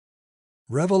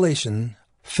Revelation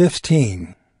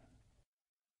 15.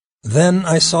 Then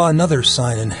I saw another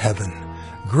sign in heaven,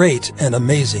 great and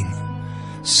amazing,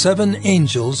 7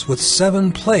 angels with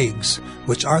 7 plagues,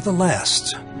 which are the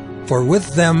last, for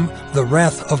with them the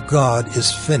wrath of God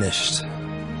is finished.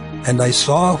 And I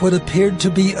saw what appeared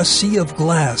to be a sea of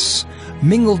glass,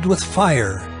 mingled with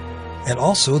fire, and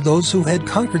also those who had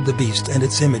conquered the beast and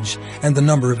its image and the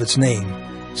number of its name,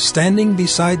 standing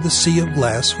beside the sea of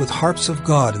glass with harps of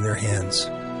God in their hands.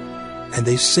 And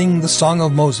they sing the song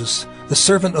of Moses, the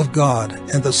servant of God,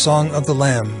 and the song of the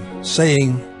Lamb,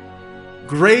 saying,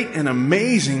 Great and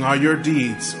amazing are your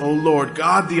deeds, O Lord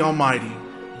God the Almighty.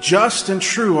 Just and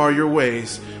true are your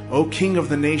ways, O King of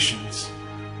the nations.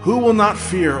 Who will not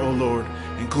fear, O Lord,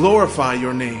 and glorify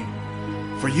your name?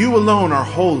 For you alone are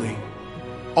holy.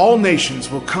 All nations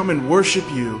will come and worship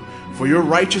you, for your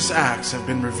righteous acts have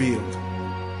been revealed.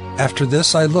 After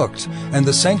this I looked, and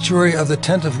the sanctuary of the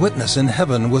tent of witness in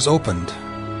heaven was opened.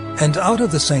 And out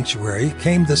of the sanctuary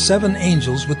came the 7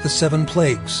 angels with the 7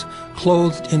 plagues,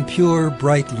 clothed in pure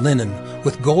bright linen,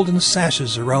 with golden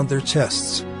sashes around their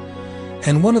chests.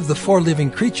 And one of the 4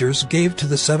 living creatures gave to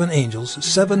the 7 angels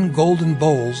 7 golden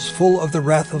bowls full of the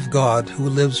wrath of God, who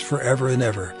lives forever and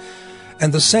ever.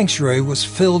 And the sanctuary was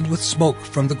filled with smoke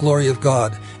from the glory of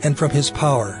God and from his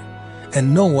power.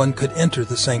 And no one could enter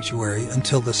the sanctuary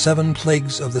until the 7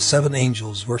 plagues of the 7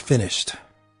 angels were finished.